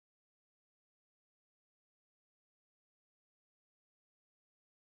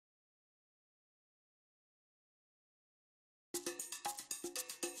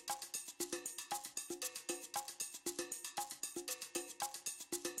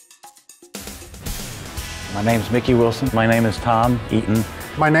My name is Mickey Wilson. My name is Tom Eaton.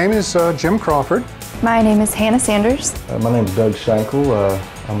 My name is Jim Crawford. My name is Hannah Sanders. My name is Doug Schenkel.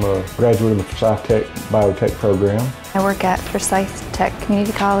 I'm a graduate of the Forsyth Tech Biotech program. I work at Forsyth Tech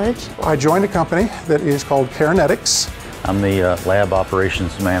Community College. I joined a company that is called Carinetics. I'm the lab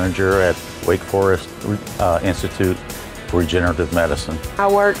operations manager at Wake Forest Institute for Regenerative Medicine. I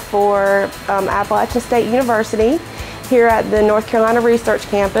work for Appalachian State University here at the North Carolina Research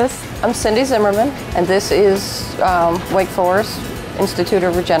Campus. I'm Cindy Zimmerman, and this is Wake Forest Institute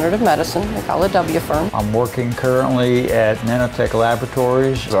of Regenerative Medicine. They call it W firm. I'm working currently at Nanotech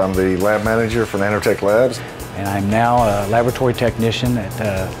Laboratories. I'm the lab manager for Nanotech Labs. And I'm now a laboratory technician at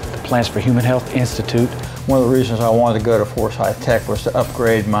the Plants for Human Health Institute. One of the reasons I wanted to go to Forsyth Tech was to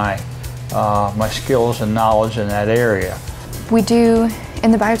upgrade my skills and knowledge in that area. We do,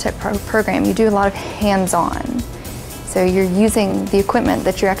 in the biotech program, you do a lot of hands-on. So you're using the equipment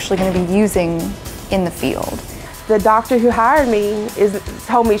that you're actually going to be using in the field. The doctor who hired me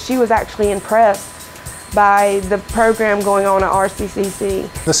told me she was actually impressed by the program going on at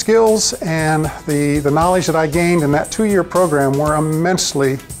RCCC. The skills and the knowledge that I gained in that 2-year program were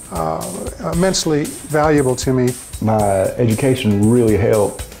immensely valuable to me. My education really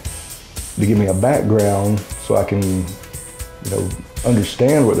helped to give me a background so I can,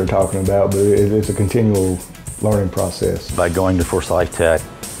 understand what they're talking about, but it's a continual learning process. By going to Forsyth Tech,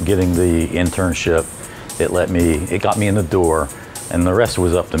 getting the internship, it got me in the door, and the rest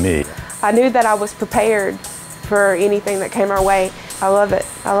was up to me. I knew that I was prepared for anything that came our way. I love it.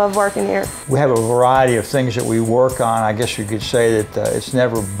 I love working here. We have a variety of things that we work on. I guess you could say that it's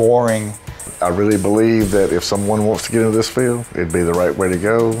never boring. I really believe that if someone wants to get into this field, it'd be the right way to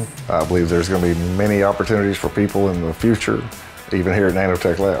go. I believe there's going to be many opportunities for people in the future, even here at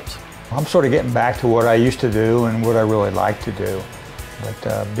Nanotech Labs. I'm sort of getting back to what I used to do and what I really like to do.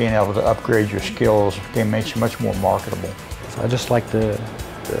 But being able to upgrade your skills makes you much more marketable. So I just like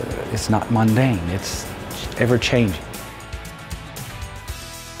it's not mundane, it's ever changing.